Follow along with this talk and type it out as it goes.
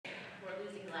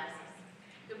glasses.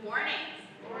 Good morning.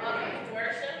 Welcome to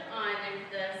worship on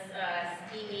this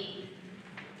steamy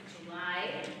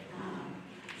July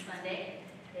Sunday.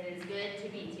 It is good to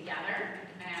be together,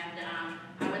 and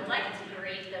I would like to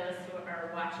greet those who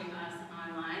are watching us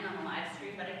online on the live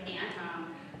stream, but I can't.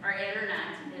 Our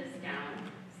internet is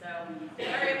down, so if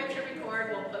we are able to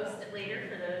record, we'll post it later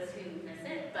for those who miss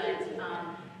it, but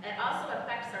it also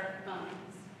affects our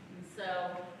phones. And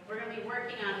so we're going to be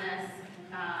working on this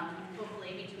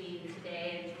hopefully between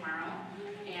today and tomorrow.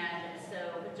 And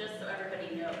so just so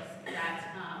everybody knows that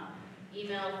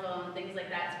email, phone, things like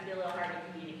that, it's going to be a little hard to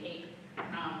communicate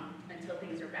until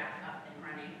things are back up and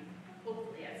running,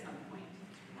 hopefully at some point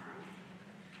tomorrow.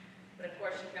 But of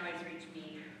course, you can always reach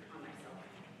me on my cell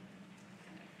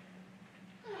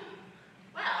phone.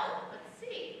 Well, let's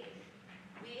see.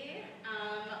 We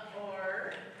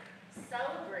are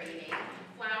celebrating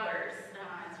flowers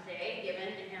today,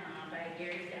 given by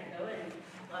Gloria Dei Lutheran in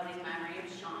loving memory of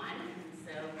Sean. And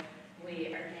so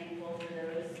we are thankful for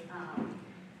those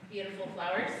beautiful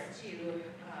flowers to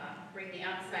bring the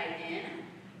outside in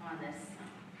on this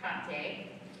hot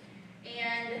day.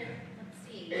 And let's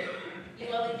see,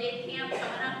 Gloria Dei camp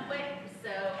coming up quick.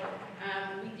 So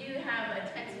we do have a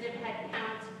tentative head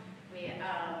count. We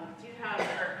do have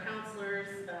our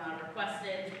counselors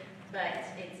requested, but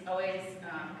it's always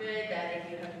good that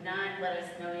if you have not let us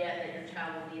know yet that your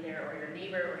child will be there, or your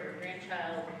neighbor, or your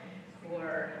grandchild,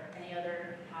 or any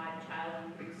other odd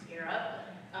child you can scare up,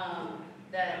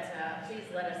 that please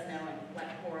let us know and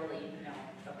let Coralie know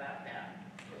about that.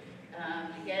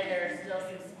 Again, there are still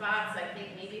some spots, I think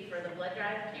maybe for the blood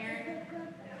drive, Karen?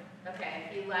 Okay,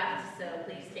 a few left, so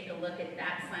please take a look at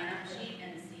that sign-up sheet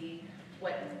and see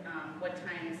what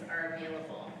times are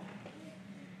available.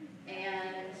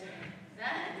 And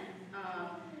then,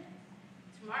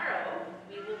 tomorrow,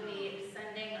 we will be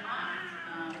sending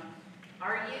off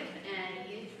our youth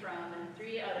and youth from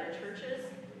 3 other churches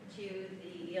to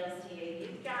the ELCA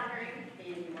Youth Gathering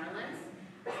in New Orleans.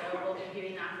 So we'll be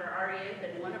doing that for our youth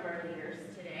and one of our leaders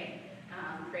today,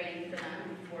 praying for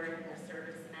them before the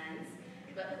service ends.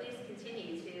 But please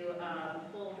continue to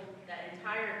hold that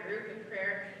entire group in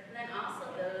prayer, and then also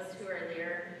those who are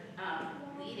there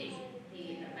leading the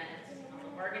event,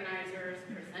 organizers,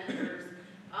 presenters,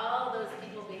 all those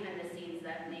people behind the scenes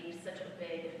that make such a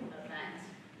big event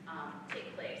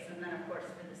take place. And then, of course,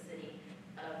 for the city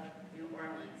of New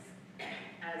Orleans,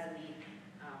 as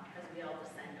we all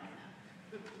descend on that.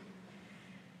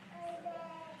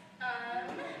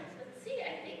 Let's see,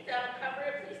 I think that'll cover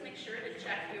it. Please make sure to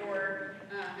check your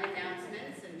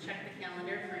announcements and check the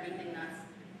calendar for anything that's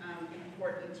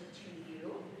important to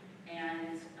you.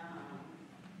 And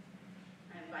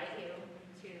I invite you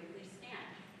to please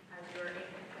stand as you're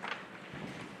able.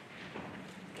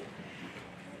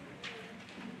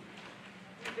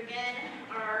 We begin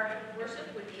our worship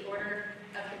with the order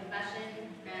of confession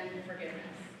and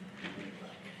forgiveness.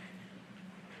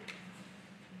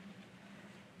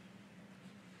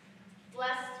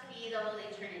 Blessed be the Holy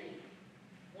Trinity,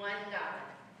 one God,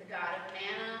 the God of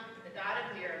manna, the God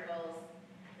of miracles,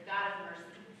 the God of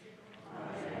mercy.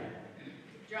 Amen.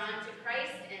 Drawn to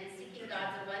Christ and seeking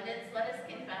God's abundance, let us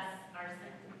confess our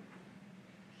sin.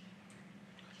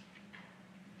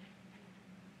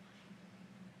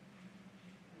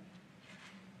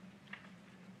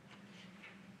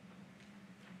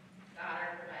 God, our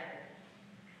provider,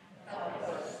 help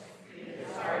us. It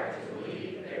is hard to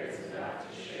believe there is enough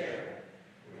to share.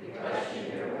 We question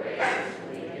your ways,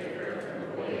 we differ from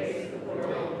the ways of the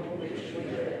world in which we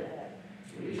live.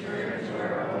 We turn to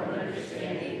our own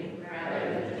understanding rather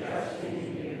than trusting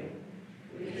in you.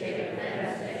 We take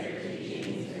offense at your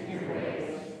teachings and your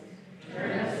ways.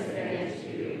 Turn us again to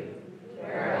you.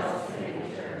 Where else can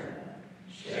we turn?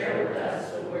 Share with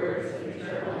us the words of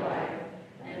eternal life,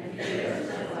 and feed us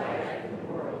with life in the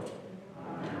world.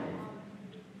 Amen.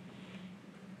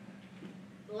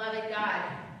 Beloved God,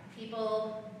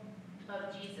 people of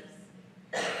Jesus,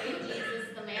 in Jesus,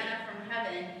 the manna from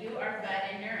heaven, you are fed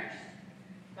and nourished.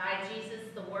 By Jesus,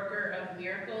 the worker of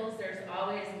miracles, there's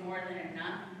always more than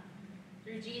enough.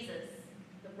 Through Jesus,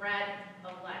 the bread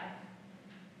of life,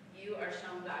 you are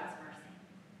shown God's mercy.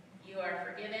 You are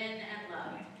forgiven and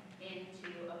loved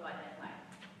into abundant life.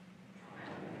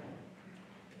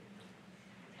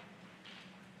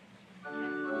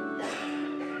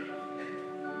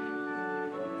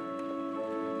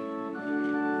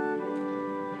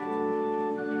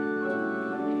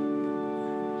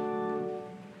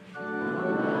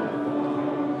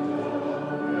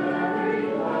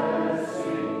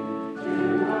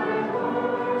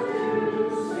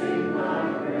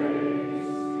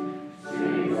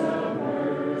 Sing of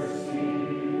mercy.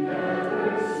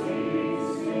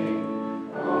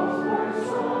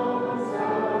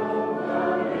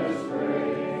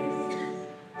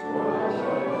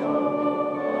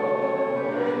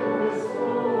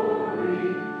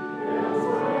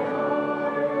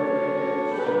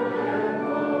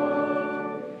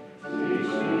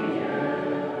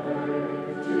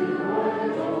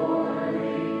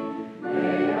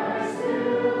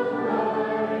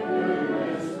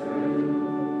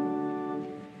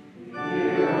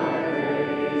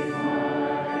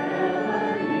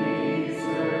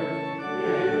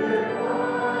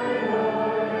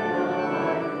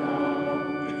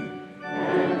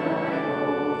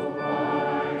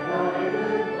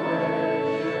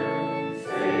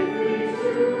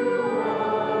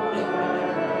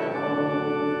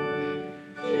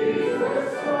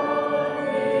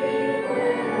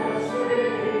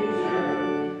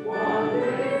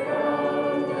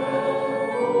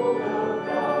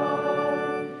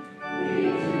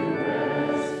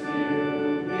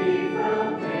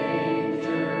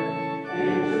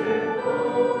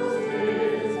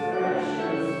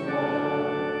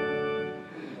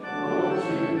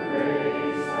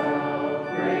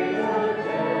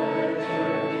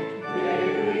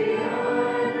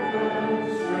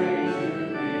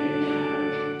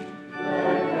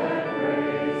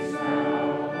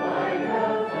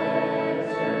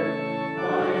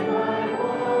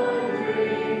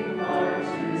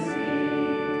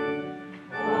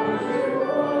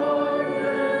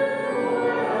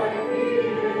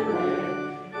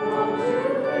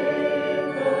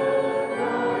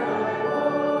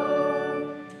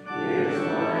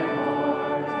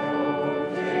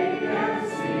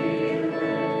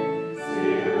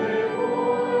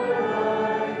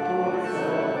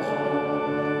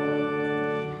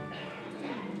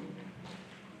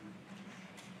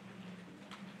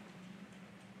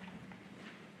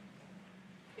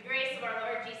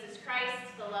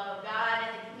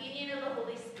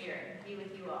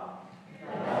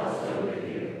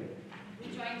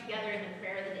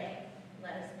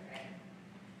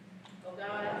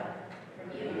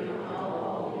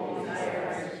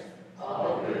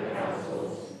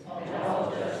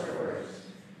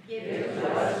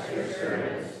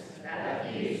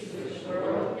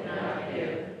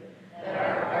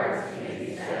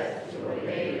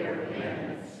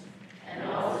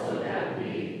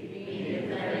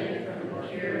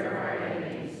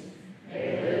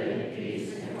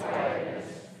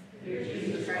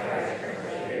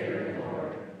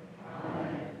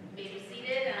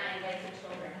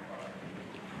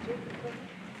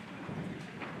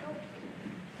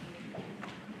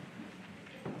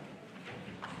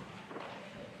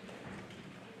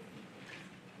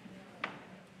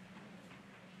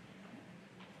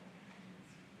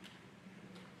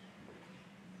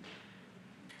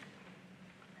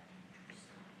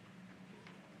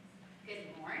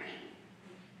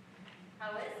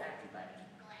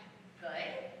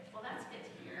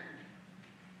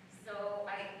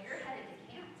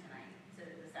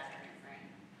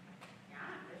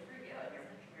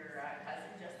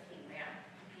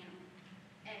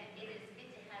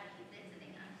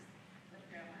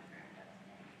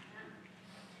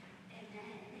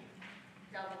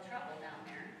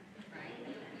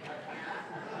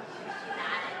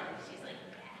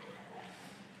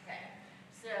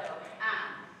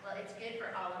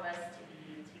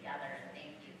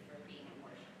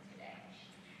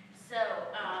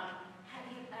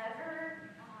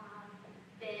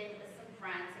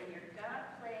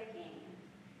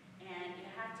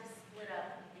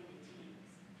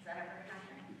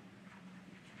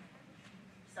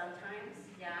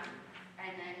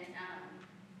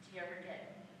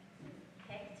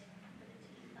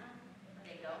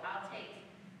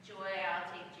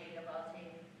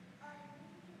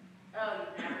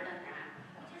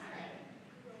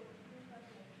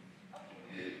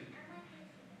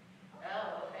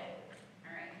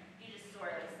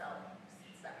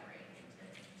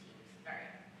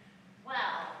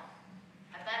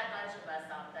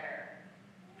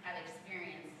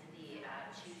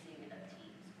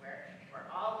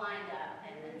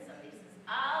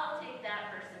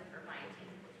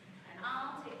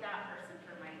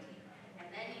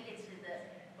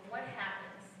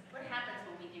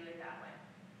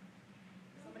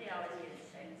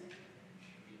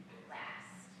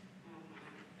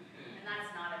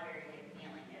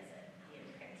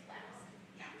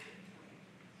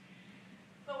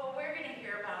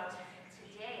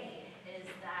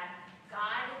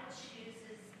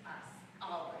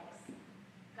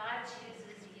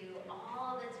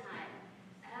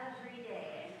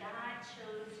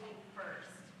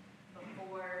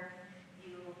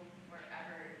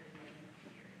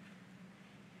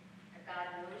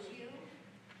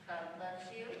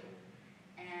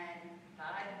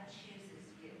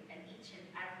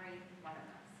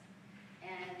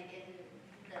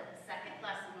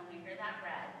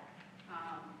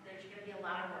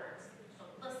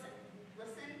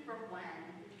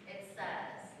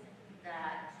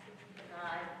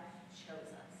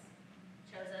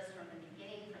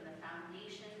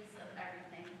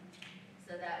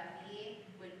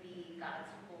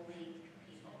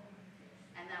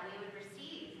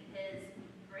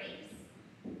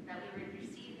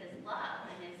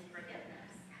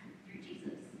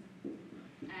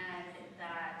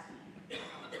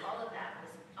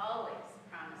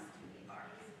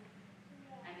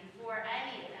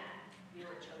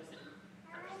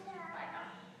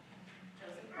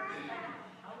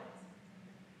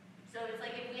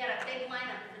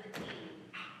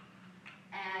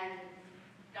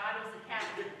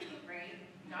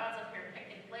 I was up here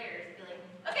picking players, be like,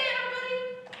 okay,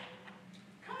 everybody,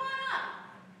 come on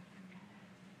up.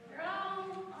 You're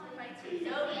all on my team.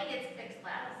 Nobody gets picked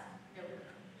last. Nope.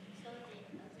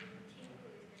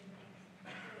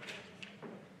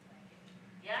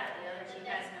 Yeah, the other team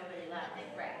has nobody left.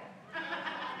 Right.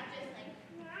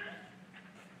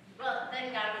 Well,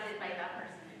 then God would invite that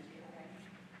person into it, right?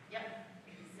 Yep,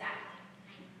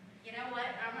 exactly. You know what?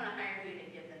 I'm going to hire you to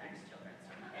give the next children's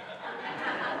sermon. Right?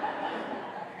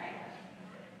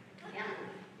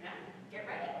 Yeah, get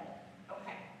ready.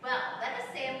 Okay. Well, let us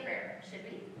say a prayer, should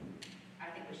we? I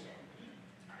think we should.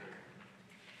 All right.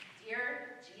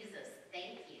 Dear Jesus,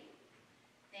 thank you.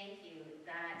 Thank you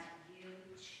that you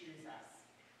choose us.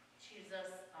 Choose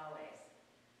us always.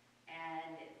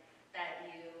 And that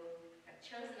you have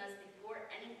chosen us before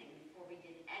anything, before we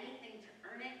did anything to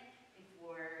earn it,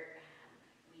 before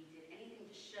we did anything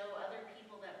to show other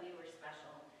people that we were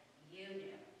special. You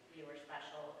knew we were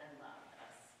special and loved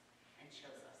us and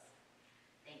chose us.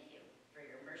 Thank you for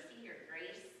your mercy, your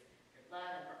grace, your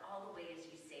love, and for all the ways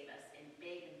you save us in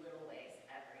big and little ways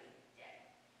every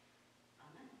day.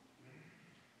 Amen.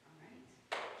 All right.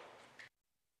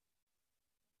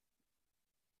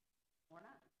 Or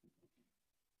not.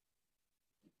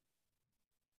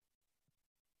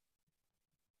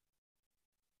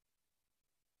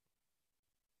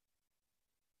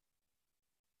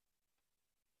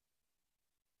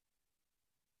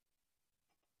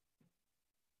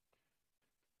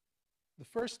 The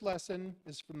first lesson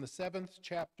is from the 7th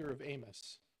chapter of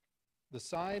Amos, the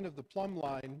sign of the plumb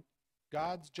line,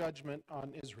 God's judgment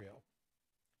on Israel.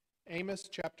 Amos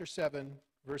chapter 7,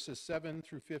 verses 7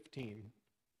 through 15.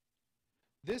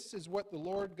 This is what the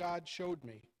Lord God showed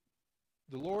me.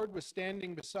 The Lord was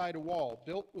standing beside a wall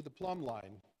built with a plumb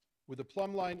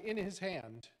line in his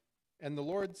hand, and the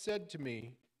Lord said to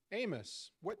me, Amos,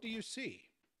 what do you see?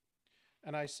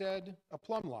 And I said, a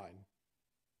plumb line.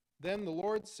 Then the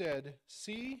Lord said,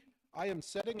 see, I am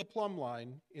setting a plumb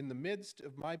line in the midst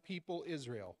of my people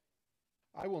Israel.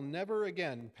 I will never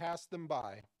again pass them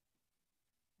by.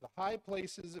 The high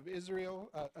places of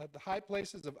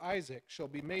Isaac shall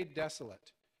be made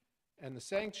desolate, and the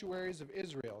sanctuaries of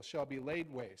Israel shall be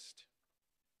laid waste.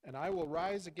 And I will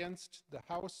rise against the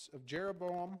house of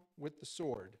Jeroboam with the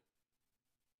sword.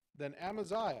 Then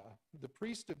Amaziah, the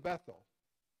priest of Bethel,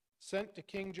 sent to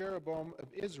King Jeroboam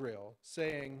of Israel,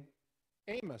 saying,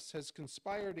 Amos has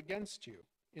conspired against you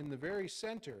in the very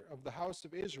center of the house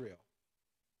of Israel.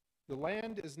 The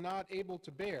land is not able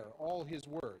to bear all his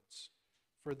words.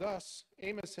 For thus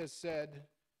Amos has said,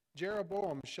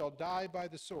 Jeroboam shall die by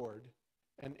the sword,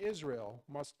 and Israel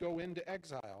must go into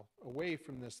exile away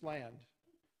from this land.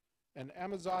 And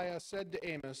Amaziah said to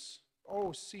Amos,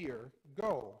 O seer,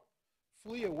 go,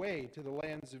 flee away to the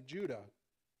lands of Judah.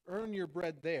 Earn your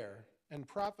bread there, and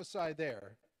prophesy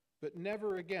there, but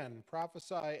never again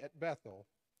prophesy at Bethel,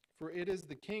 for it is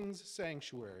the king's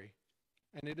sanctuary,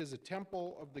 and it is a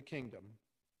temple of the kingdom.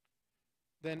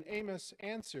 Then Amos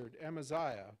answered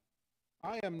Amaziah,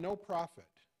 I am no prophet,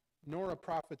 nor a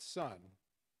prophet's son,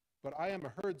 but I am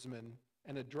a herdsman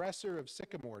and a dresser of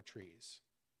sycamore trees.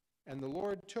 And the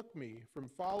Lord took me from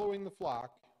following the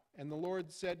flock, and the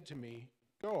Lord said to me,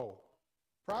 Go,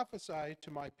 prophesy to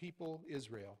my people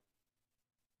Israel.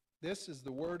 This is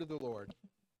the word of the Lord.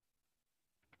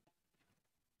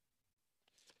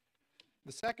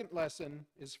 The second lesson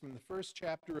is from the first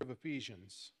chapter of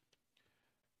Ephesians.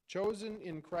 Chosen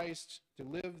in Christ to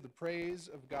live the praise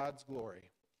of God's glory.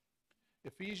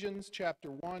 Ephesians chapter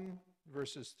 1,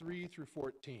 verses 3 through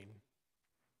 14.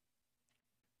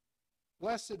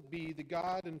 Blessed be the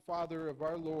God and Father of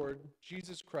our Lord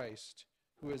Jesus Christ,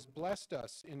 who has blessed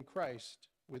us in Christ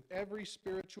with every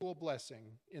spiritual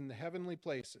blessing in the heavenly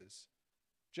places,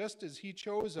 just as he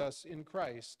chose us in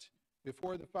Christ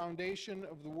before the foundation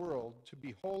of the world to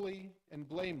be holy and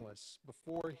blameless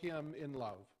before him in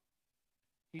love.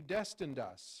 He destined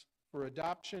us for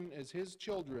adoption as his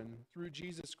children through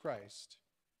Jesus Christ,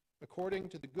 according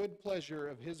to the good pleasure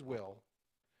of his will,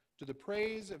 to the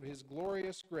praise of his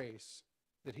glorious grace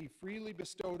that he freely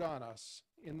bestowed on us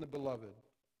in the Beloved.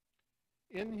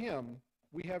 In him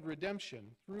we have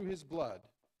redemption through his blood,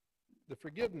 the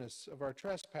forgiveness of our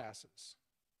trespasses,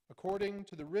 according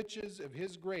to the riches of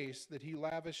his grace that he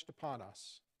lavished upon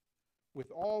us.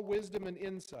 With all wisdom and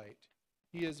insight,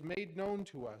 he has made known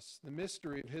to us the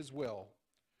mystery of his will,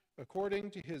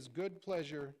 according to his good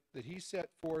pleasure that he set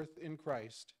forth in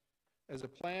Christ, as a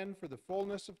plan for the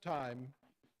fullness of time,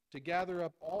 to gather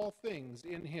up all things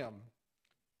in him,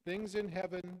 things in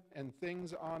heaven and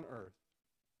things on earth.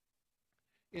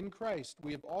 In Christ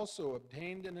we have also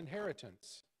obtained an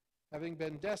inheritance, having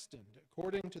been destined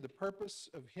according to the purpose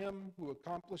of him who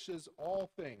accomplishes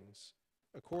all things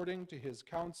according to his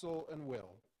counsel and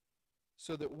will,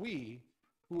 so that we,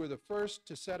 who are the first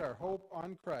to set our hope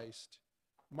on Christ,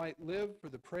 might live for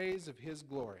the praise of his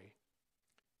glory.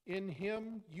 In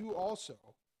him you also,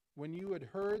 when you had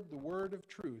heard the word of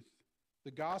truth,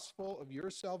 the gospel of your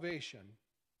salvation,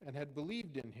 and had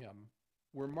believed in him,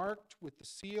 were marked with the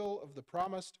seal of the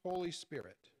promised Holy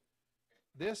Spirit.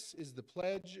 This is the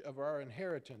pledge of our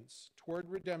inheritance toward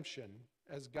redemption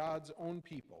as God's own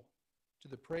people, to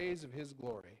the praise of his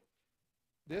glory.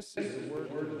 This is the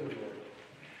word of the Lord.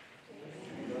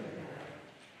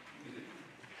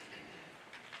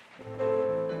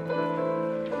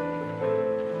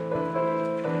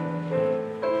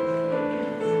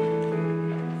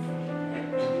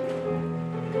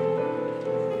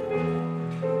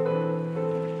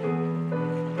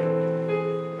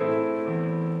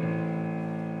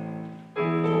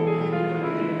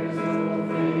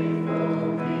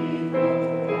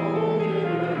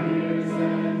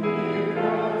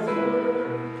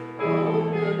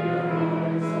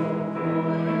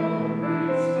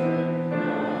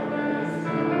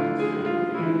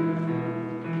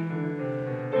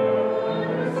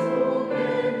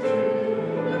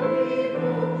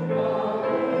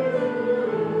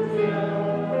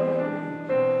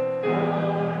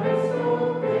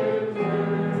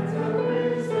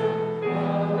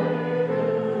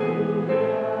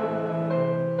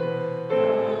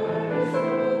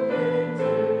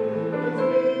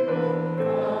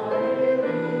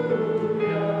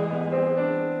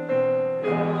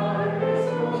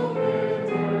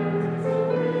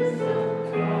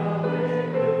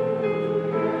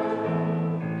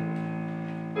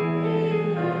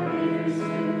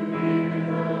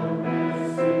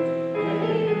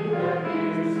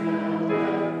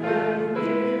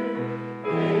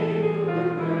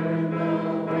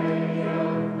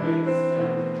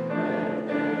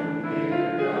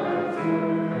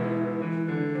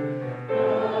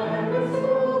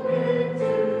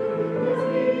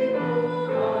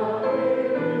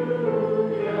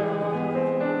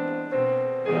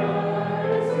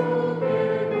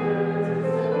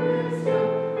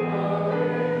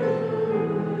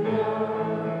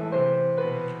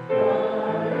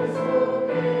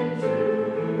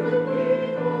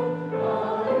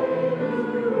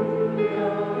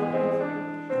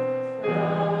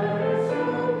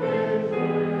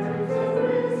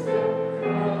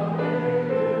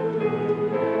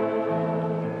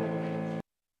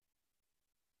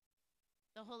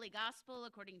 The Holy Gospel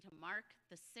according to Mark,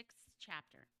 the 6th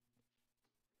chapter.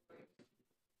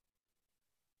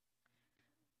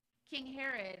 King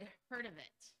Herod heard of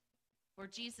it, for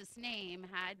Jesus' name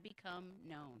had become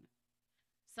known.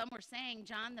 Some were saying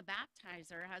John the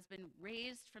Baptizer has been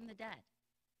raised from the dead,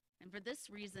 and for this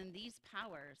reason these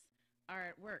powers are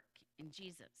at work in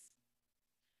Jesus.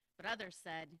 But others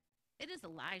said, it is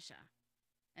Elijah,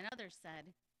 and others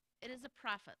said, it is a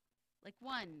prophet, like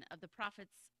one of the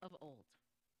prophets of old.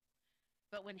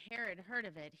 But when Herod heard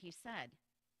of it, he said,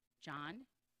 John,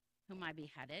 whom I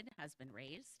beheaded, has been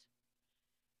raised.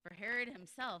 For Herod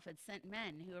himself had sent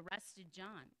men who arrested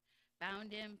John,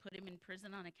 bound him, put him in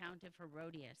prison on account of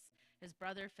Herodias, his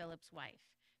brother Philip's wife,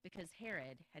 because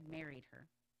Herod had married her.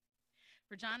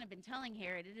 For John had been telling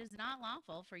Herod, it is not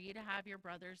lawful for you to have your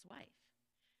brother's wife.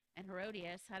 And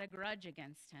Herodias had a grudge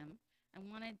against him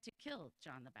and wanted to kill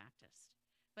John the Baptist.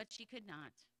 But she could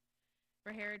not,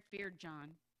 for Herod feared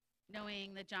John,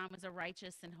 knowing that John was a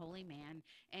righteous and holy man,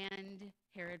 and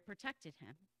Herod protected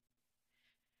him.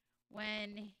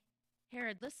 When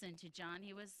Herod listened to John,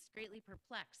 he was greatly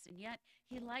perplexed, and yet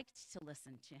he liked to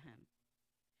listen to him.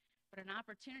 But an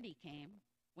opportunity came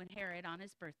when Herod, on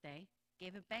his birthday,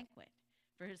 gave a banquet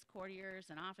for his courtiers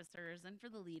and officers and for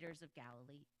the leaders of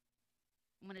Galilee.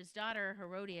 When his daughter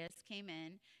Herodias came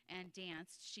in and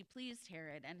danced, she pleased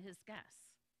Herod and his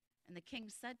guests. And the king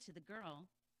said to the girl,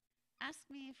 ask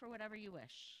me for whatever you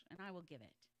wish, and I will give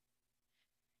it.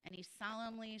 And he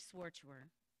solemnly swore to her,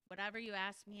 whatever you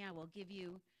ask me, I will give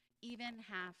you, even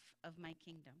half of my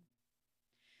kingdom.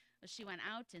 She went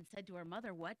out and said to her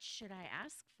mother, what should I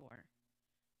ask for?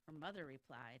 Her mother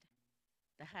replied,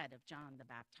 the head of John the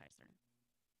Baptizer.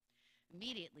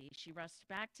 Immediately she rushed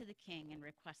back to the king and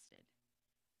requested,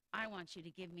 I want you to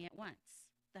give me at once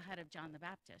the head of John the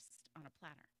Baptist on a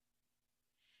platter.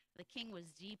 The king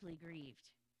was deeply grieved,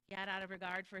 yet out of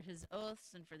regard for his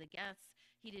oaths and for the guests,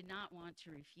 he did not want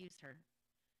to refuse her.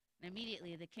 And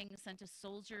immediately the king sent a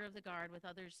soldier of the guard with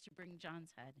others to bring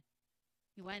John's head.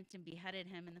 He went and beheaded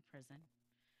him in the prison,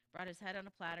 brought his head on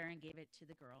a platter and gave it to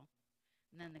the girl.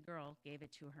 And then the girl gave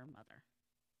it to her mother.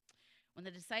 When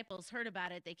the disciples heard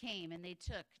about it, they came and they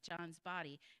took John's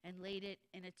body and laid it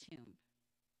in a tomb.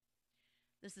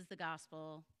 This is the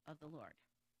gospel of the Lord.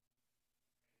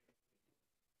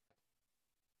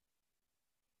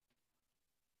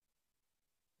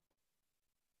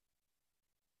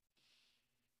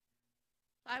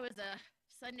 I was a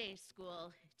Sunday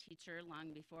school teacher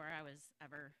long before I was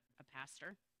ever a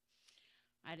pastor.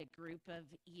 I had a group of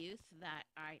youth that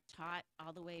I taught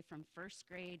all the way from first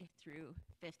grade through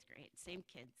fifth grade, same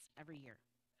kids every year.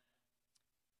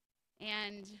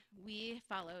 And we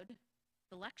followed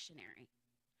the lectionary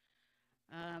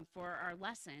for our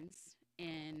lessons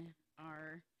in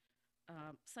our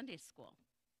Sunday school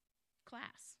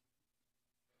class.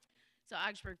 So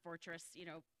Augsburg Fortress,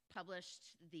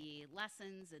 published the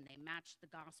lessons and they matched the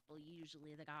gospel,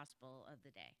 usually the gospel of the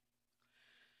day.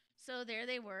 So there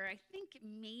they were, I think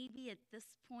maybe at this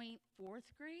point,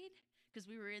 fourth grade, because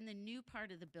we were in the new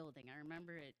part of the building. I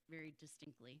remember it very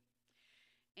distinctly.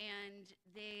 And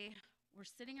they were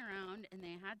sitting around and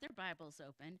they had their Bibles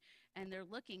open and they're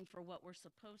looking for what we're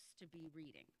supposed to be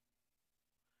reading.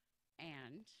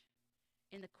 And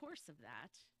in the course of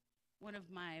that, one of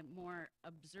my more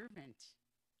observant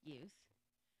youth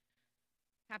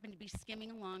happened to be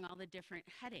skimming along all the different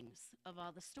headings of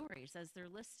all the stories as they're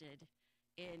listed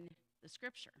in the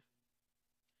scripture.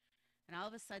 And all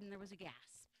of a sudden there was a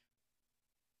gasp,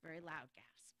 very loud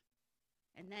gasp,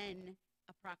 and then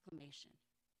a proclamation.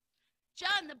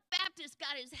 John the Baptist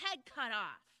got his head cut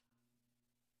off.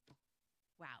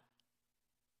 Wow.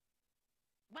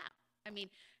 Wow. I mean,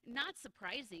 not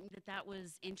surprising that that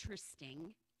was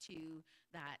interesting to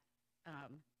that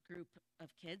group of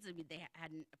kids. I mean, they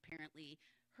hadn't apparently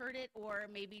heard it or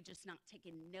maybe just not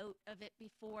taken note of it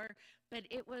before, but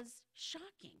it was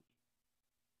shocking.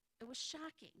 It was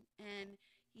shocking. And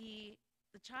the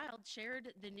child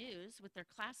shared the news with their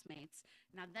classmates.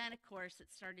 Now then, of course,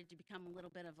 it started to become a little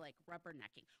bit of like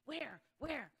rubbernecking. Where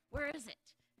is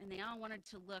it? And they all wanted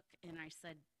to look, and I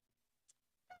said,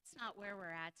 that's not where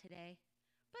we're at today,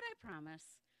 but I promise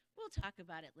we'll talk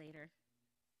about it later.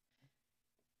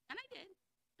 And I did.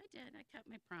 I kept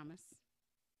my promise.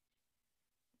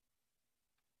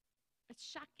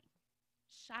 It's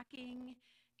shocking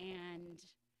and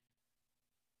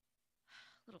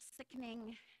a little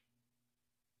sickening,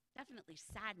 definitely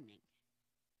saddening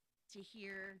to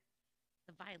hear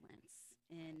the violence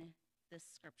in this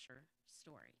scripture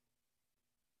story.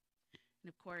 And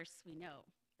of course, we know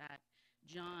that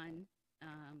John's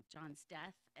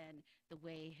death and the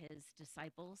way his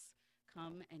disciples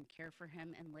come and care for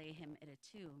him and lay him at a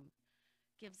tomb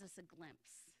gives us a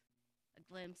glimpse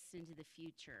into the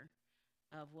future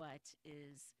of what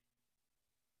is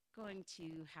going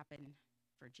to happen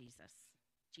for Jesus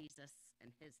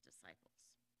and his disciples.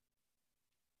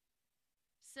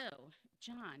 So,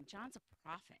 John's a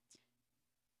prophet.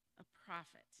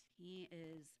 He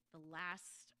is the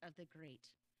last of the great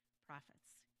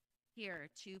prophets, here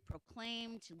to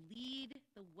proclaim, to lead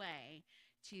the way,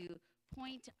 to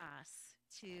point us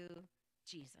to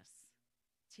Jesus,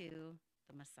 to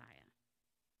the Messiah.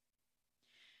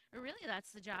 But really,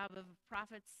 that's the job of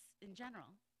prophets in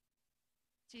general,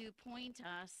 to point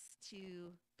us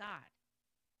to God,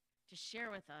 to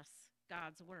share with us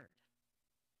God's word.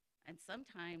 And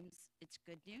sometimes it's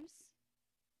good news,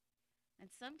 and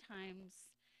sometimes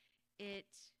it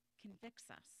convicts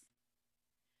us.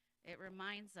 It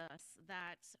reminds us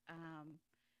that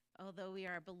although we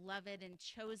are beloved and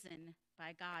chosen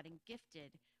by God and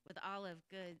gifted with all of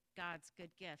God's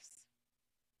good gifts,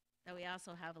 that we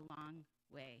also have a long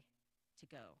way to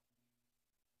go.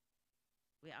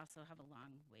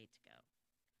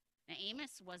 Now,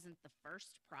 Amos wasn't the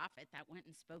first prophet that went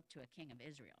and spoke to a king of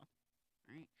Israel,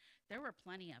 right? There were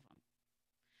plenty of them.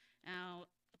 Now,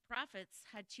 the prophets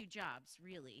had two jobs,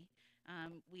 really.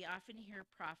 We often hear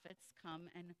prophets come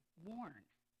and warn.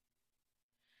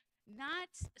 Not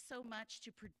so much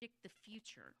to predict the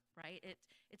future, right?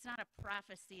 It's not a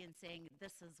prophecy and saying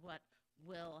this is what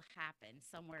will happen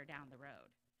somewhere down the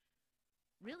road.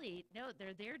 Really, no,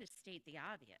 they're there to state the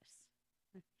obvious.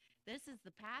 This is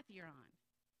the path you're on.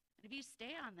 And if you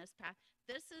stay on this path,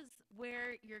 this is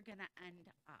where you're going to end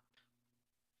up.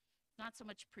 Not so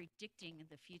much predicting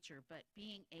the future, but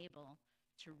being able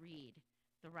to read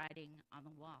the writing on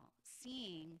the wall,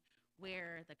 seeing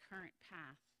where the current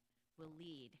path will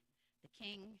lead the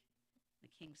king, the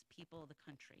king's people, the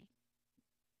country.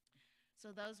 So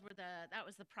that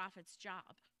was the prophet's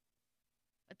job.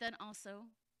 But then also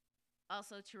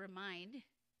to remind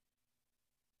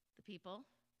the people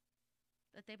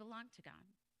that they belong to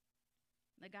God,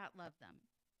 that God loved them,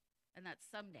 and that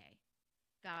someday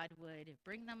God would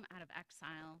bring them out of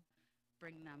exile,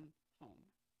 bring them home.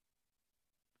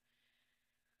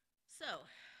 So,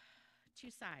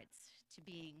 two sides to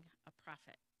being a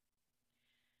prophet.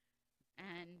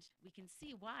 And we can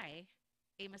see why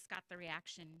Amos got the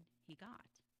reaction he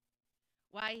got,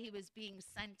 why he was being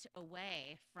sent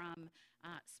away from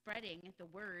spreading the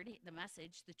word, the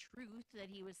message, the truth that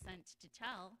he was sent to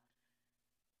tell.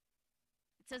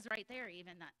 It says right there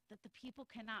even that the people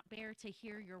cannot bear to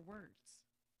hear your words.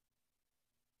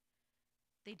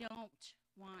 They don't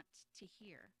want to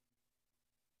hear.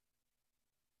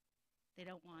 They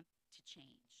don't want to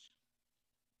change.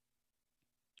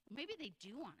 Maybe they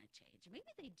do want to change.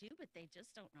 Maybe they do, but they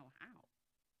just don't know how.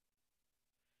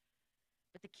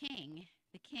 But the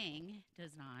king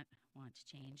does not want to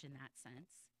change in that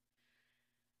sense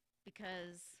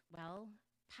because, well,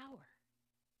 power.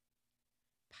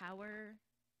 Power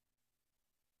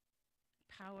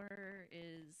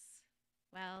is,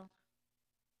 well,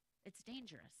 it's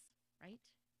dangerous, right?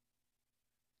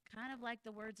 Kind of like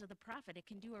the words of the prophet. It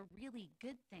can do a really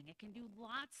good thing. It can do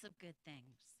lots of good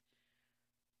things.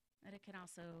 But it can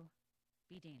also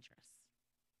be dangerous,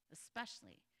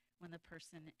 especially when the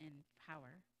person in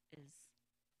power is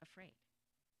afraid.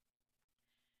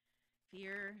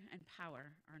 Fear and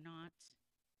power are not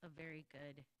a very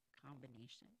good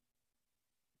combination.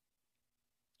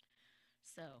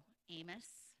 So Amos,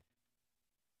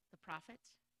 the prophet,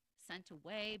 sent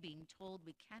away being told,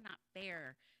 we cannot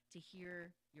bear to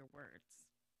hear your words.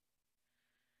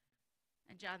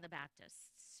 And John the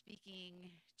Baptist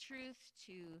speaking truth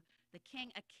to the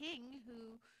king, a king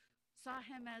who saw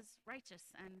him as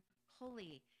righteous and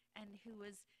holy and who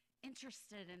was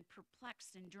interested and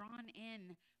perplexed and drawn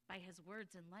in by his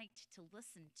words and liked to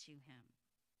listen to him.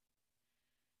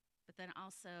 But then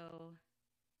also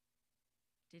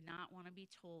did not want to be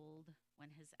told when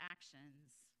his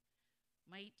actions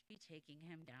might be taking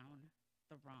him down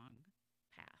the wrong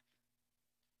path.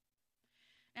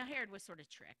 Now, Herod was sort of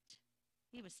tricked.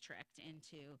 He was tricked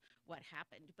into what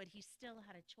happened, but he still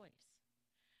had a choice.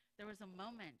 There was a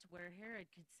moment where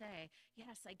Herod could say,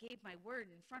 yes, I gave my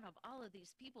word in front of all of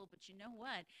these people, but you know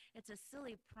what? It's a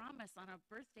silly promise on a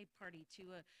birthday party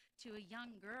to a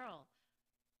young girl.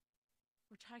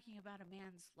 We're talking about a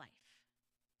man's life.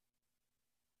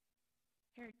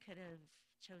 Herod could have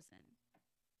chosen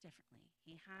differently.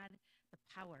 He had the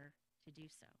power to do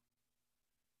so.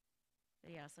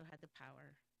 But he also had the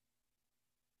power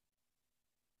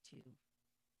to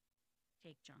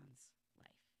take John's life.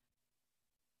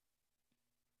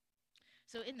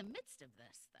 So in the midst of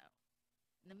this, though,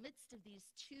 in the midst of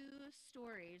these two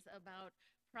stories about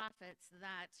prophets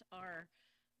that are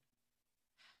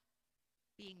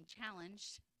being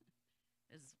challenged,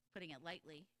 is putting it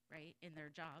lightly, right, in their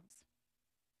jobs,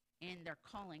 in their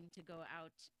calling to go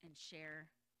out and share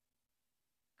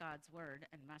God's word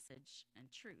and message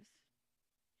and truth.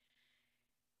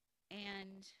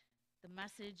 And the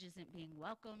message isn't being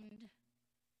welcomed,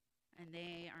 and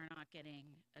they are not getting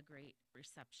a great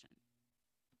reception.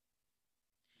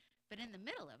 But in the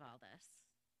middle of all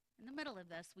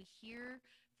this, we hear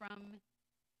from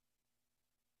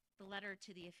the letter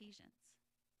to the Ephesians.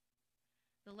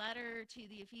 The letter to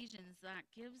the Ephesians that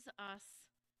gives us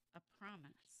a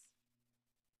promise.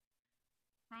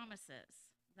 Promises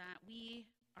that we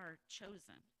are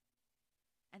chosen.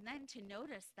 And then to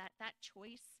notice that that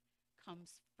choice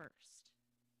comes first.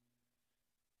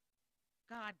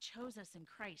 God chose us in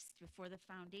Christ before the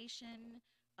foundation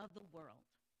of the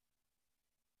world.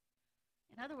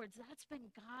 In other words, that's been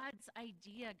God's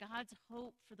idea, God's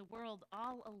hope for the world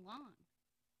all along.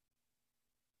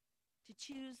 To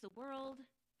choose the world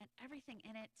and everything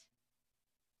in it,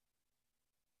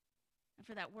 and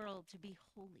for that world to be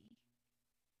holy,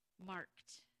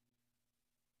 marked,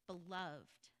 beloved,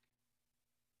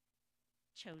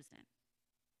 chosen.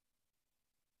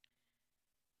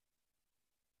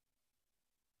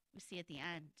 We see at the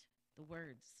end the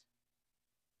words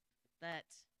that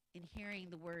in hearing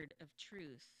the word of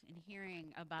truth, in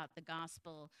hearing about the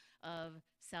gospel of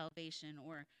salvation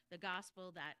or the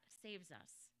gospel that saves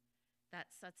us, that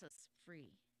sets us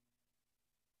free.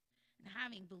 And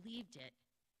having believed it,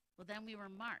 well, then we were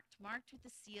marked with the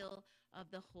seal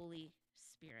of the Holy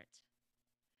Spirit.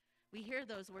 We hear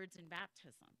those words in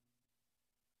baptism.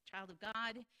 Child of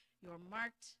God, you are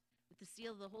marked with the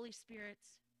seal of the Holy Spirit,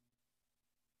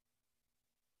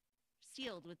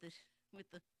 sealed with the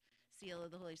seal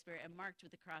of the Holy Spirit, and marked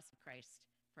with the cross of Christ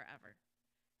forever,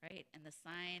 right? And the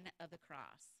sign of the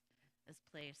cross is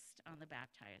placed on the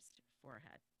baptized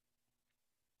forehead.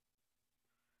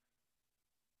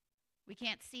 We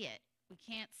can't see it. We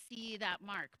can't see that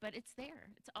mark, but it's there.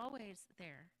 It's always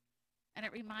there. And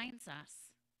it reminds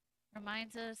us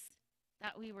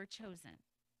that we were chosen.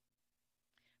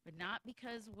 But not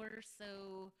because we're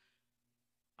so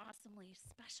awesomely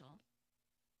special,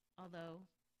 although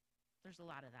there's a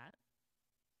lot of that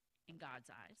in God's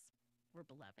eyes. We're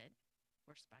beloved.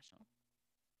 We're special.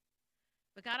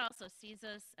 But God also sees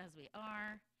us as we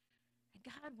are, and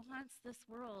God wants this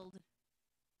world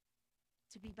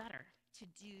to be better, to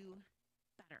do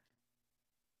better.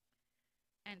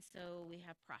 And so we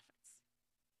have prophets.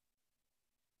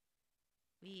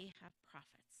 We have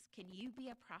prophets. Can you be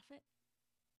a prophet?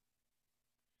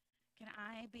 Can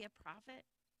I be a prophet?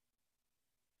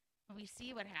 When we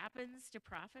see what happens to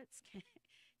prophets,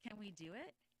 can we do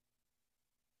it?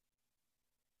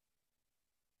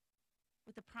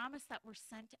 With the promise that we're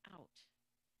sent out,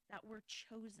 that we're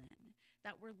chosen,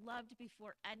 that we're loved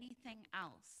before anything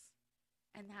else,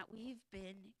 and that we've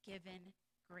been given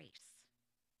grace,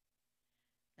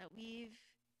 that we've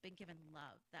been given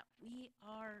love, that we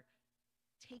are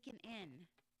taken in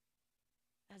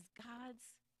as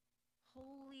God's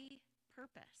holy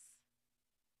purpose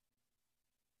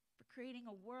for creating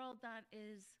a world that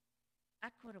is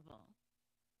equitable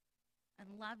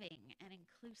and loving and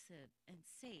inclusive and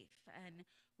safe and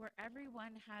where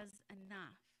everyone has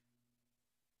enough.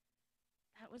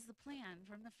 That was the plan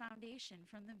from the foundation,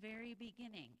 from the very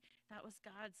beginning. That was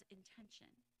God's intention.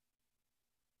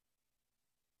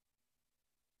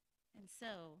 And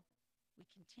so we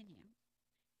continue.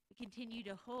 We continue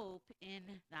to hope in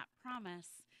that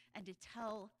promise and to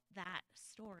tell that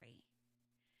story.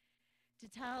 To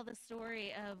tell the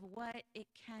story of what it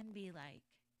can be like,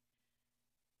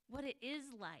 what it is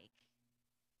like,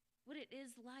 what it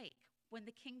is like when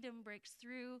the kingdom breaks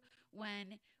through,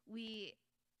 when we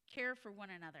care for one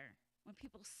another, when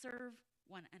people serve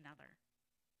one another,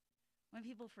 when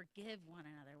people forgive one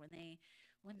another,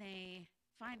 when they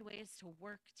find ways to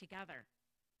work together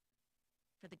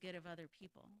for the good of other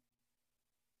people.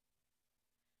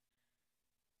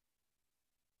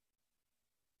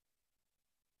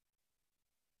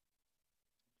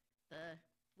 The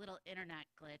little internet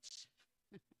glitch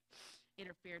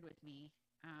interfered with me.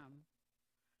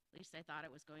 At least I thought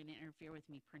it was going to interfere with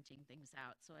me printing things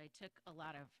out. So I took a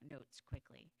lot of notes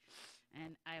quickly.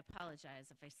 And I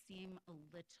apologize if I seem a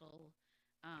little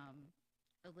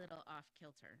off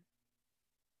kilter.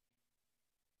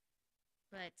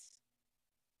 But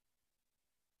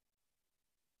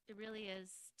it really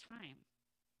is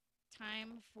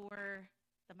time for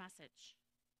the message.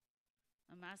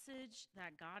 A message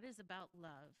that God is about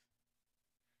love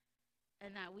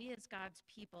and that we as God's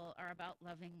people are about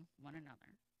loving one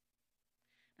another.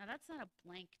 Now, that's not a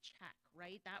blank check,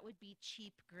 right? That would be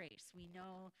cheap grace. We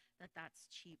know that that's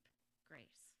cheap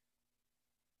grace.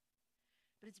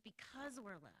 But it's because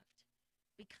we're loved,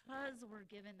 because we're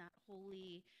given that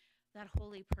holy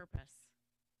purpose,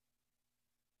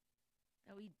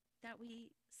 that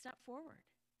we step forward,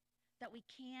 that we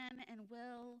can and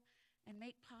will and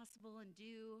make possible and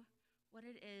do what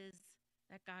it is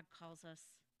that God calls us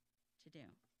to do.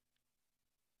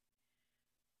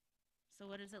 So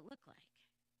what does it look like?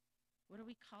 What are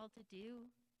we called to do?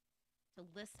 To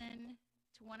listen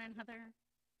to one another,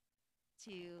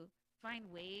 to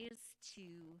find ways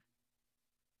to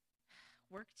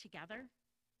work together,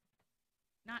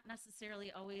 not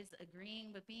necessarily always agreeing,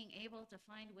 but being able to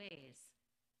find ways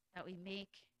that we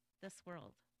make this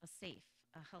world a safe,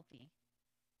 a healthy,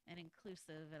 an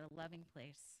inclusive, and a loving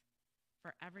place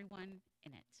for everyone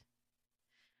in it.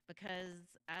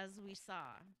 Because as we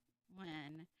saw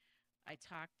when I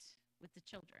talked with the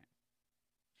children,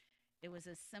 it was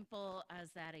as simple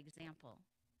as that example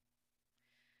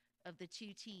of the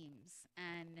two teams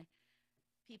and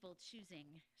people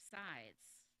choosing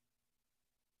sides.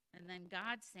 And then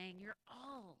God saying, you're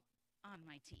all on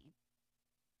my team.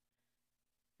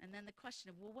 And then the question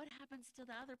of, well, what happens to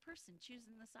the other person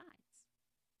choosing the sides?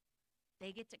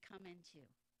 They get to come in too.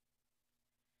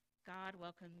 God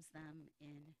welcomes them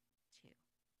in too.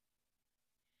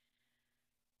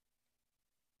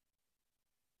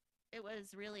 It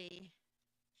was really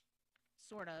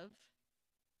sort of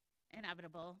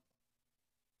inevitable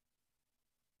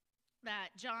that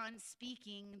John,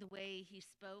 speaking the way he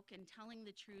spoke and telling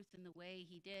the truth in the way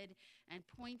he did and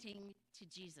pointing to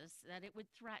Jesus, that it would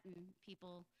threaten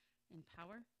people in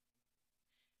power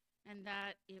and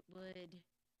that it would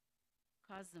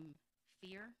cause them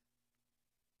fear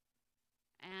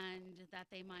and that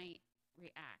they might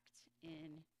react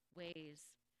in ways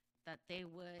that they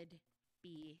would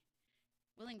be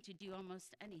willing to do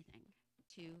almost anything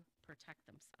to protect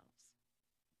themselves.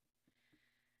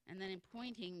 And then in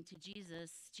pointing to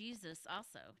Jesus, Jesus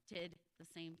also did the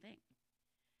same thing.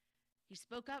 He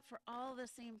spoke up for all the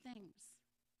same things.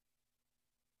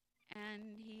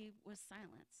 and he was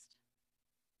silenced.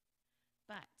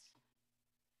 But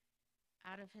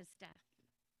out of his death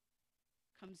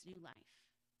comes new life.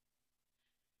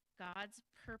 God's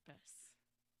purpose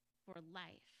for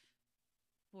life,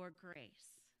 for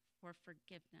grace, for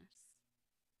forgiveness,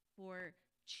 for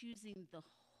choosing the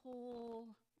whole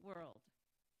world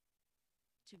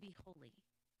to be holy.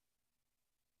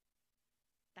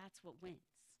 That's what wins.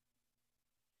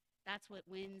 That's what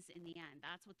wins in the end.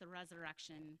 That's what the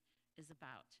resurrection is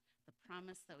about. The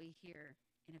promise that we hear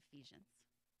in Ephesians.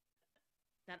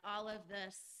 That all of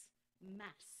this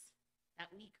mess that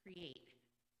we create,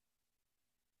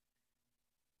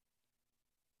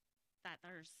 that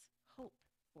there's hope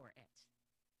for it.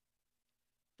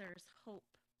 There's hope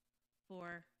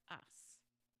for us.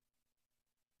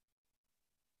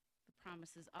 The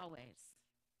promise is always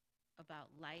about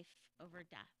life over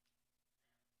death,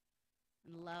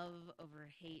 and love over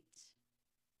hate,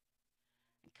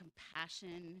 and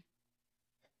compassion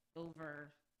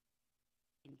over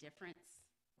indifference,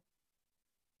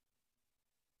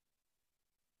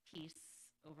 peace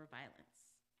over violence.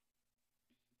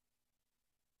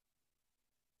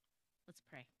 Let's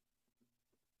pray.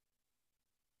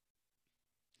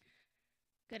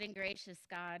 Good and gracious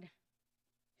God,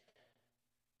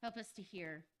 help us to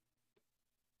hear.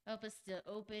 Help us to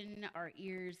open our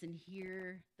ears and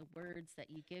hear the words that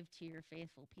you give to your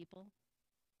faithful people.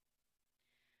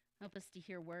 Help us to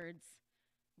hear words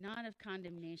not of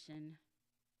condemnation,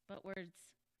 but words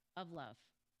of love,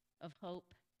 of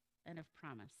hope, and of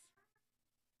promise.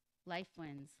 Life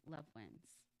wins, love wins.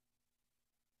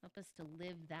 Help us to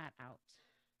live that out.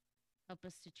 Help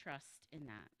us to trust in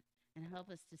that, and help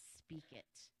us to speak it.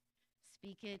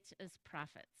 Speak it as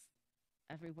prophets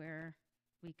everywhere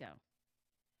we go.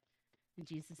 In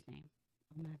Jesus' name,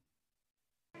 amen.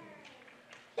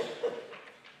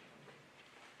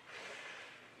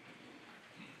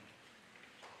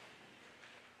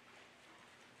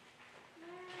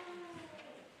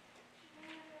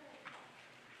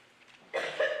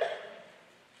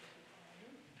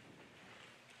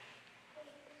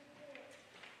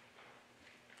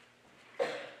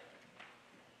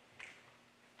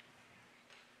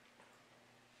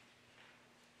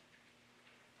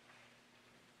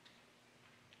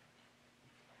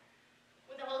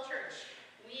 With the whole church,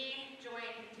 we join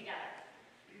together,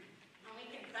 and we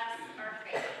confess our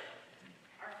faith.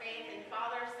 Our faith in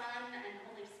Father, Son, and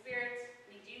Holy Spirit.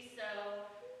 We do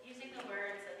so using the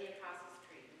words of the Apostles'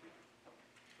 Creed.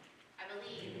 I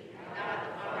believe in God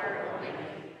the Father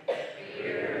Almighty,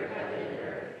 creator of heaven and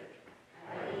earth.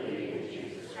 I believe in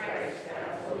Jesus Christ,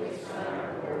 God's Holy Son,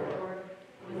 our Lord,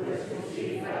 who was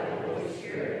conceived by the Holy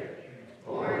Spirit,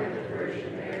 born of the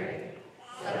Virgin Mary,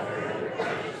 suffered under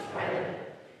Pontius Pilate,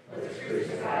 was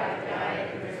crucified,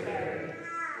 died, and was buried.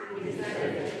 He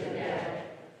descended into the dead.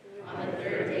 On the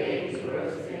third day he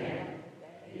rose again.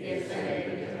 He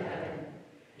ascended into heaven.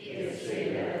 He is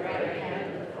seated at the right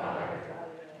hand of the Father,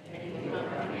 and he will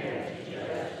come again to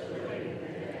judge the living and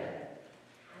the dead.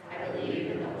 I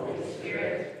believe in the Holy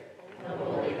Spirit, the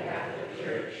Holy Catholic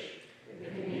Church, the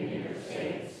communion of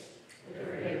saints, the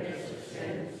forgiveness of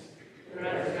sins, the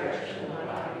resurrection of the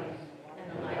body,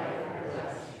 and the life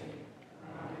everlasting.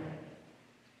 Amen.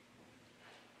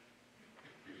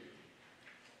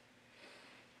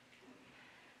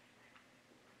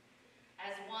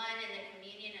 As one in the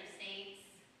communion of saints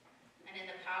and in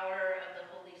the power of the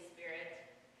Holy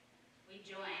Spirit, we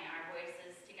join our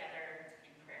voices together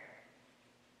in prayer.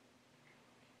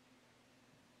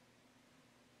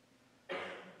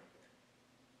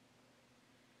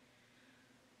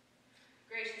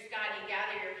 Gracious God, you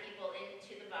gather your people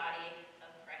into the body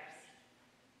of Christ.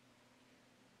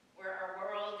 Where our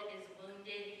world is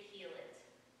wounded, heal it.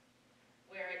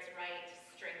 Where it's right,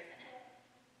 strengthen it.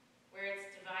 Where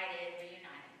it's divided,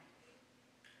 reunite it.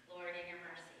 Lord, in your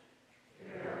mercy.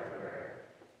 Hear our prayer.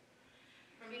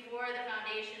 From before the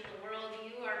foundation of the world,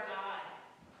 you are God.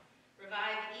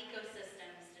 Revive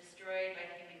ecosystems destroyed by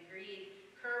human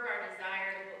greed. Curb our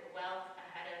desire to put wealth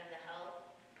ahead of the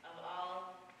health of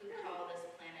all who call this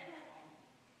planet home.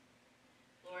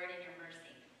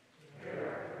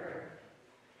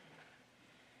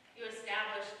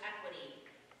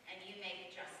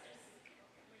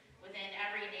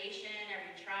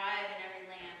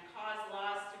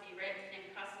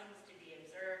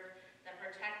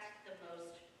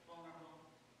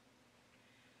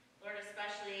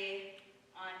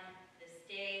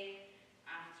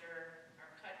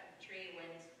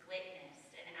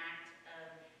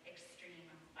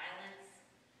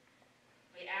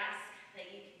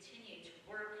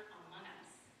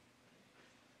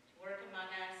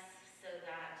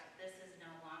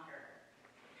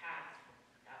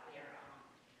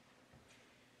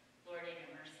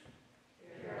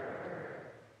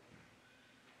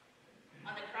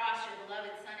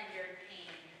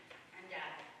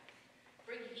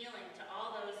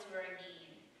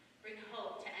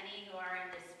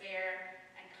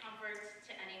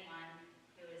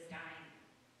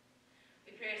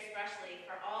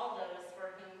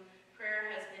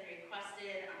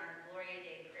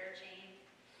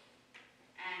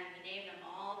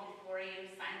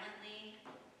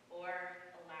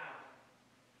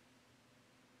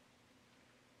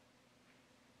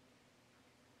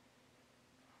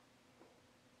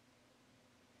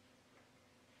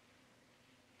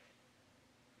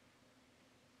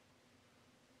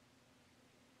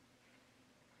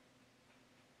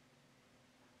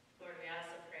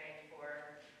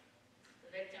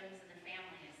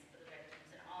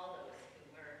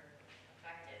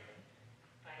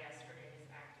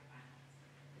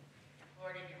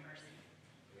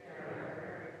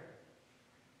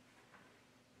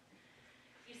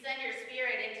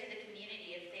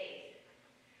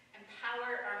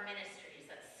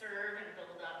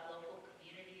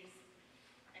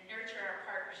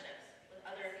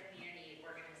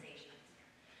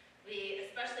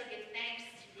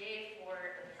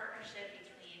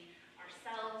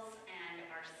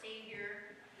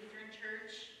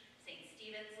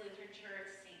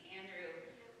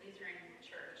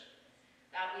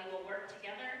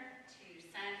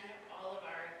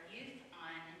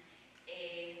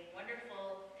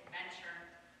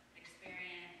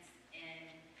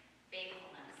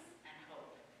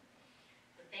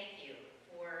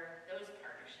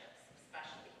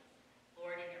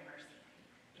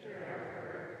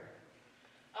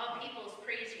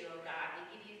 praise you, O God.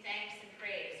 We give you thanks and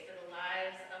praise for the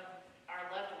lives of our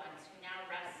loved ones who now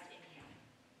rest in you.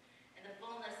 In the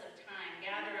fullness of time,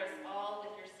 gather us all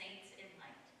with your saints in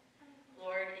light.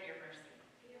 Lord, in your mercy.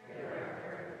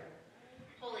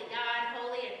 Holy God,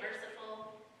 holy and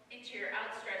merciful, into your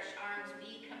outstretched arms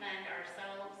we commend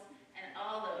ourselves and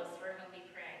all those for whom we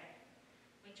pray.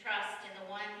 We trust in the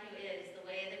one who is the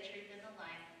way, the truth, and the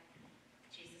life,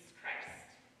 Jesus Christ.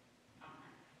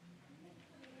 Amen.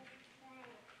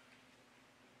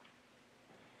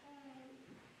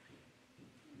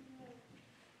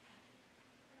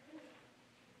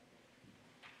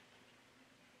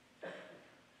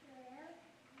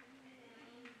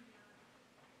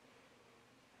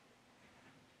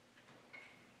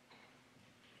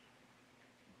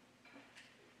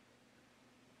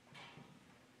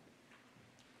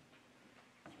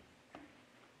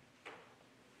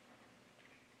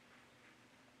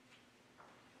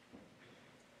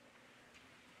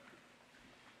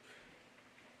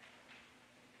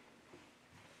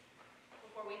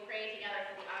 Before we pray together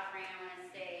for the offering, I want to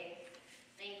say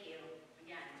thank you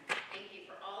again. Thank you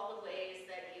for all the ways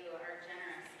that you are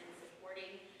generous in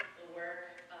supporting the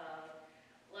work of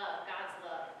love, God's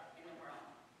love in the world,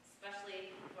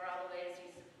 especially for all the ways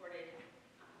you supported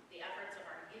the efforts of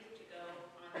our youth to go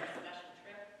on this special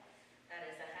trip that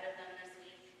is ahead of them this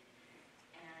week,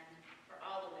 and for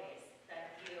all the ways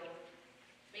that you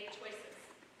make choices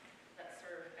that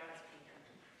serve God's kingdom.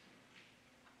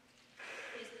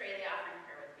 Please pray the offering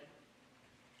prayer with me.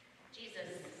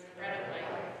 Jesus, bread of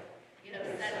life, you have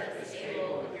set the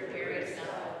table with your very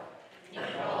self, and you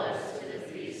call us to the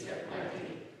feast of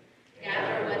plenty.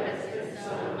 Gather what has been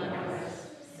sown among us,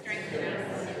 strengthen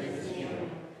us in this meal.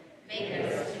 Make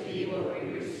us to be what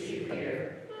we receive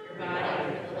here, your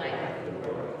body for the life of the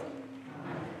world.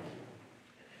 Amen.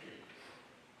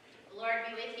 The Lord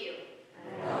be with you.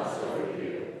 And also with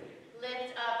you.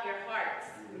 Lift up your hearts.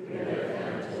 We lift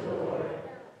them to the Lord.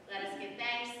 Let us give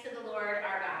thanks to the Lord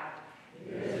our God.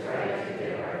 It is right to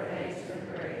give our thanks and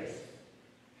praise.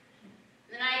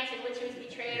 The night in which he was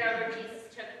betrayed, our Lord Jesus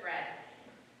took bread,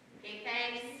 gave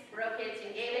thanks, broke it,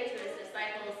 and gave it to his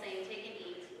disciples, saying, "Take and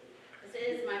eat. This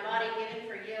is my body given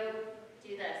for you.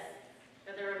 Do this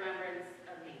for the remembrance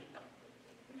of me."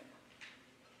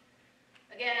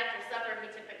 Again, after supper, he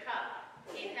took the cup,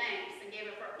 gave thanks, and gave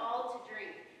it for all to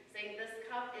drink, saying, "This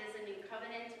cup is a new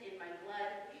covenant in my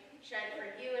blood, shed for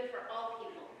you and for all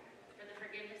people, for the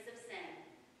forgiveness of sin.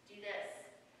 Do this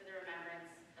for the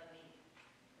remembrance of me."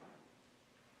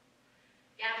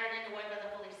 Gathered into one by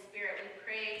the Holy Spirit, we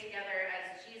pray together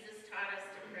as Jesus taught us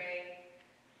to pray.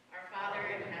 Our Father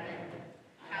in heaven,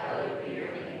 hallowed be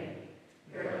your name.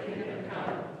 Your kingdom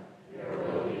come, your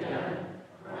will be done,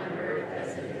 on earth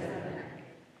as it is in heaven.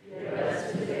 Give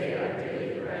us today our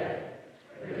daily bread.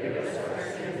 Forgive us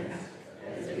our sins,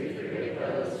 as we forgive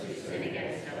those who sin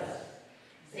against us.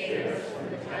 Save us from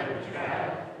the time of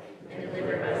trial, and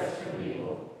deliver us from evil.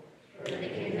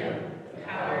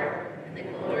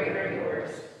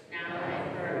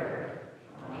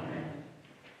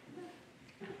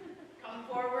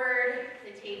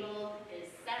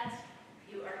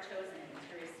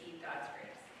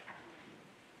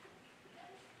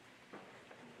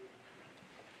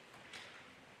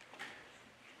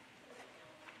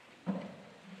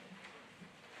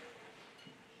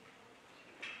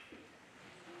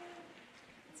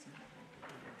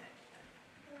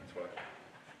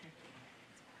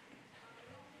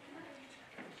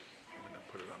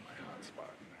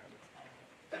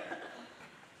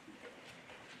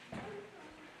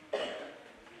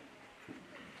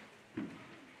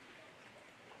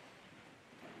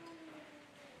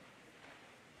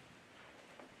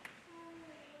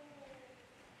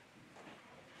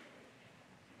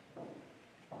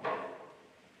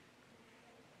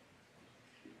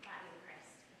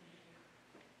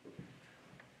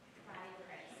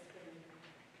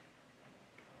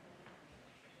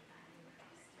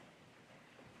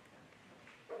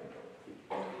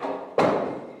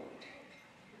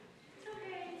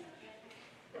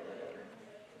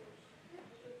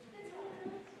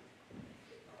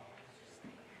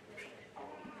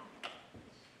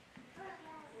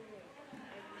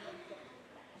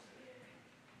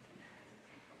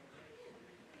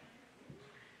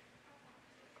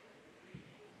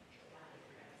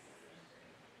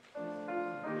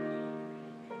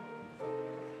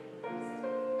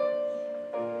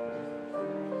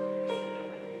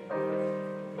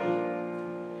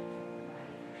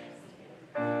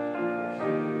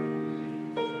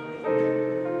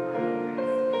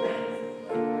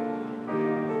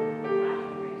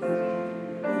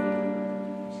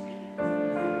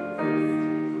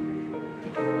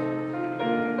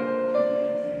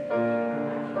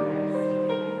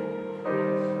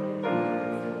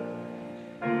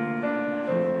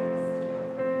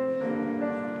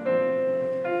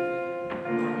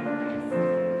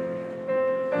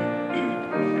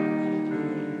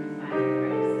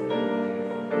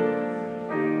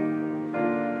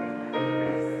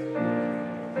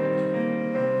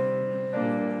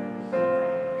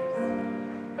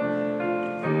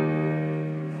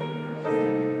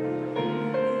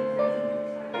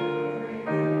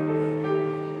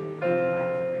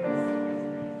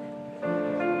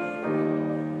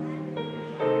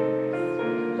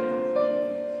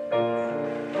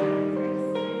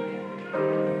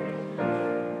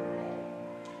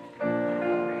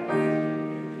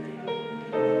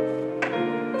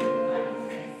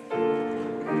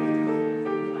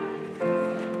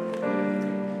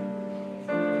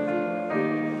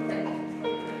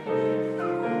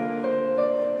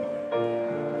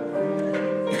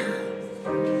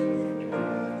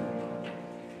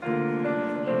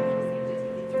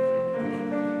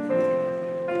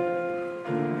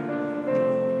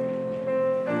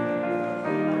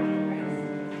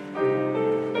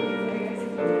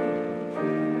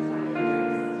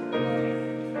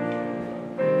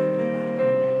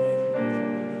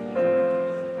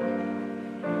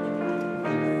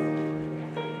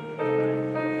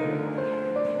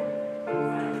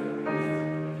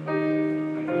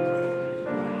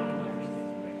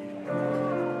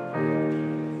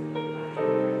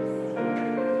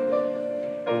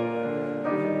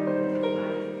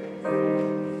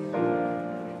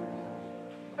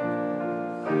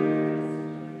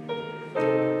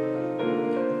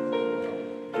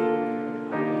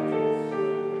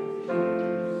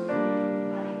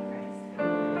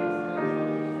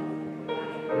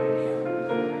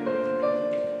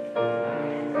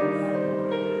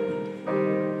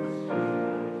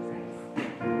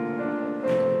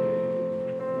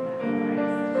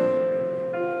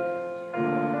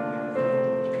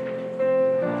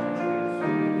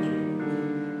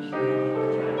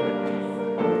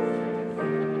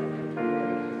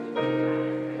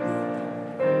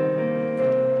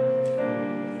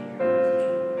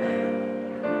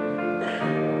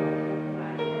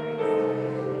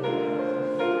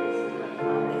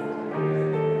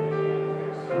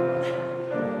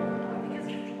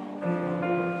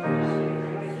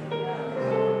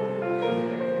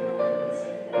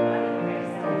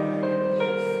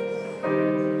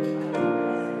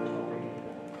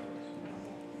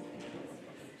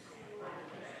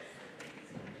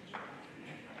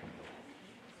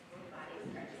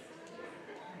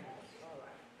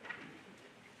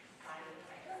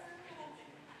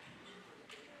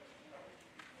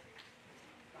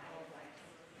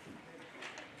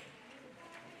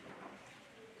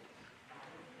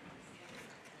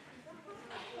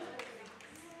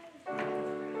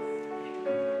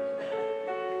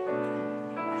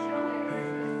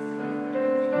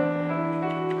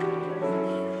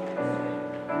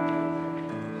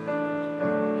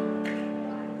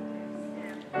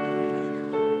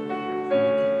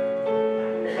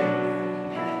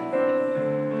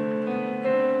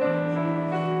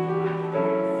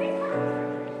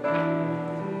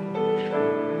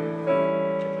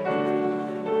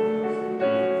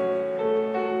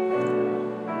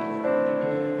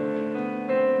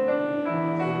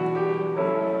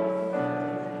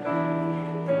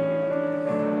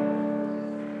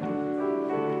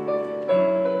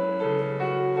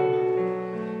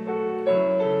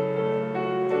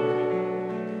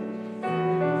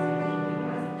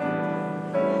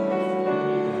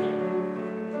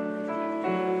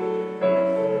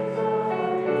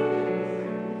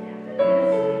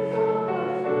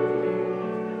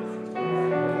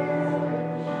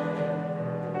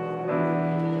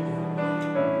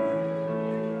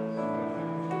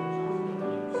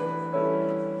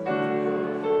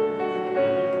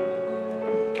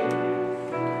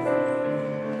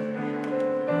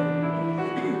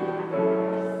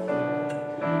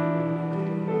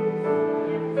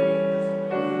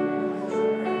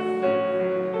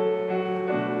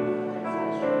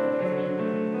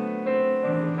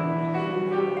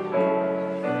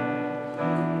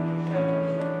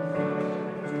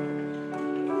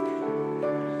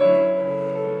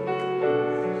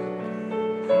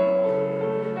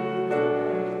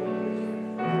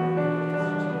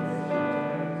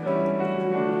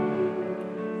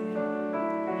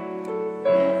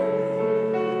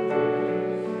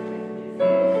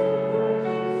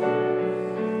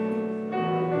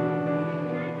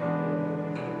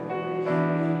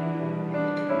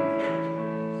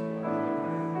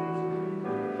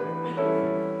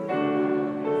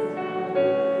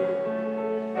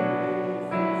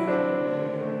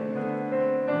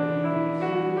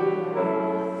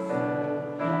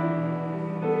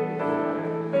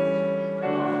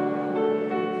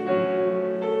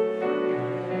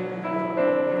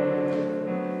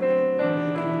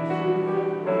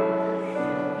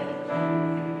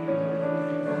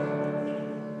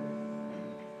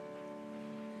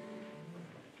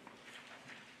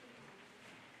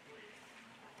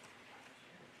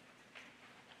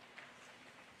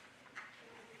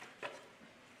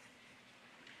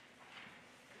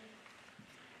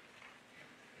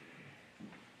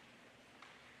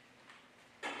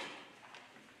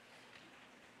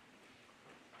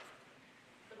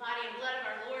 Body and blood of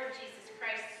our Lord Jesus